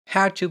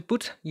how to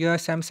boot your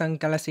Samsung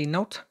Galaxy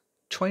Note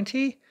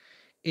 20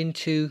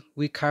 into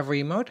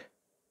recovery mode.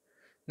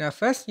 Now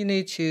first you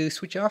need to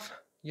switch off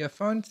your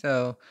phone,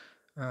 so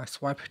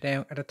swipe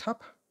down at the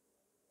top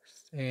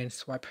and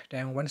swipe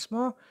down once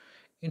more.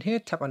 In here,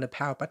 tap on the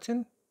power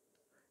button,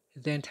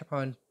 then tap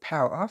on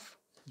power off,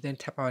 then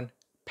tap on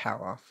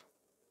power off.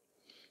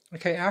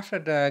 Okay, after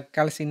the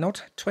Galaxy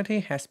Note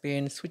 20 has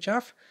been switched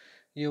off,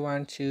 you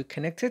want to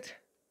connect it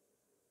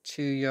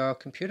to your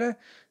computer.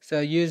 So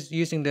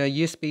using the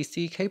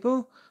USB-C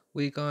cable,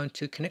 we're going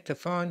to connect the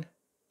phone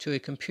to a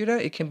computer.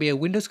 It can be a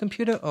Windows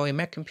computer or a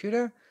Mac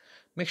computer.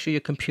 Make sure your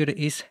computer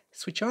is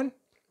switched on.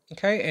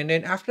 Okay, and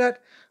then after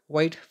that,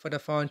 wait for the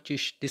phone to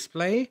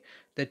display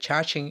the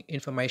charging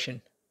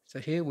information. So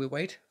here we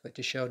wait for it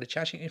to show the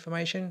charging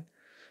information.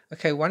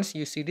 Okay, once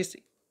you see this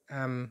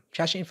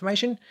charging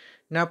information,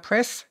 now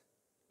press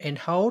and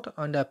hold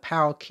on the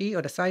power key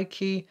or the side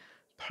key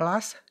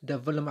plus the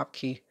volume up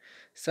key.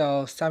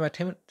 So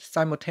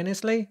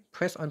simultaneously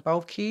press on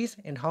both keys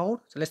and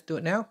hold. So let's do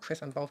it now.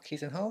 Press on both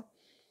keys and hold.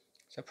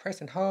 So press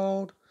and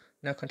hold.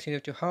 Now continue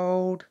to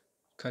hold,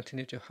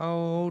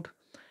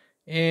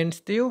 and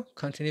still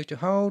continue to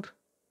hold.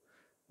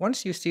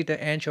 Once you see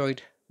the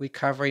Android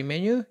recovery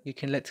menu, you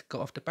can let go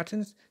of the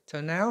buttons.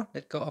 So now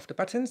let go of the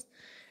buttons.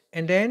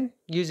 And then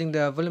using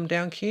the volume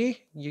down key,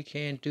 you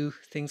can do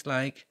things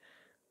like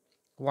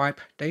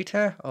wipe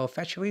data or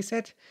factory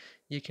reset.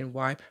 You can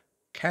wipe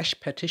cache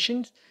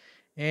partitions,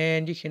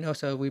 and you can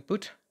also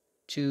reboot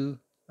to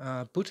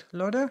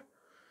bootloader,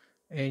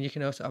 and you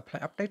can also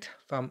apply update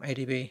from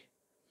ADB.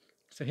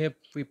 So here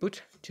reboot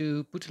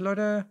to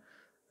bootloader.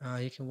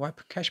 You can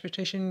wipe cache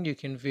partition, you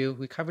can view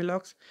recovery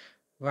logs,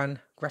 run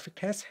graphic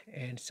tests,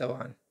 and so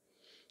on.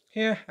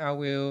 Here I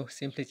will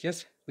simply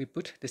just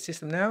reboot the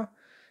system now,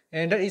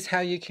 and that is how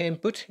you can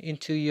boot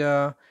into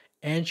your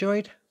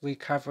Android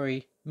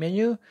recovery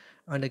menu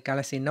on the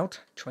Galaxy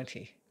Note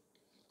 20.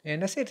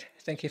 And that's it.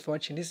 Thank you for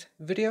watching this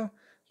video.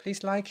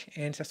 Please like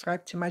and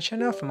subscribe to my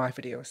channel for my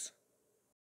videos.